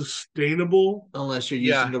not sustainable unless you're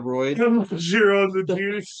using the roid. unless you're on the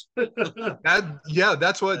juice.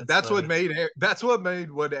 That's what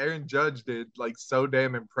made what Aaron Judge did like so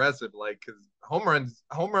damn impressive. Like, because home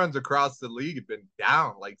runs across the league have been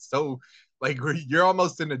down like so. Like, you're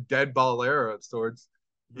almost in a dead ball era of sorts.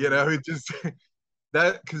 You know, it just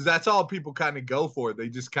that because that's all people kind of go for. They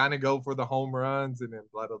just kind of go for the home runs and then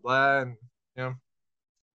blah blah blah. And you know,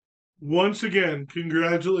 Once again,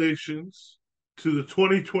 congratulations to the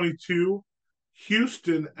 2022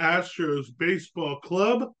 Houston Astros Baseball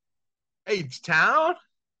Club. H-Town,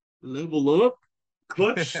 Level up.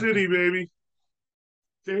 Clutch City, baby.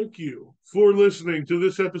 Thank you for listening to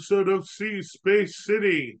this episode of C Space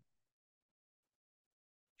City.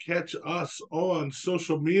 Catch us on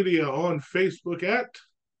social media on Facebook at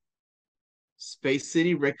Space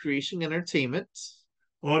City Recreation Entertainment,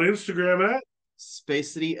 on Instagram at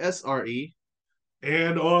Space City SRE,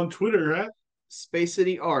 and on Twitter at Space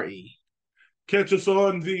City RE. Catch us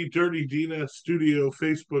on the Dirty Dina Studio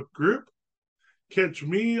Facebook group. Catch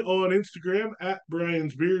me on Instagram at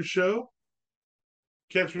Brian's Beer Show.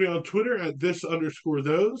 Catch me on Twitter at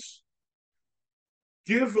this_those.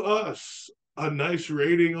 Give us a nice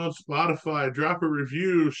rating on Spotify. Drop a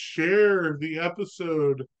review. Share the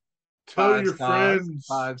episode. Tell your friends.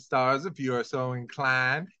 5 stars if you are so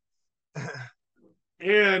inclined.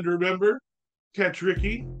 And remember, catch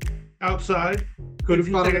Ricky outside. Could have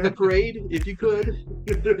found him in the parade if you could.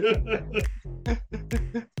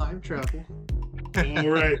 Time travel. All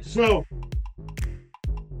right. So,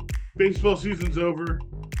 baseball season's over,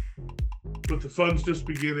 but the fun's just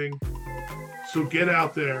beginning. So get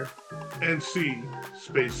out there and see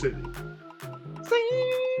Space City.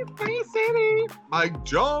 See Space City. Mike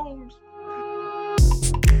Jones.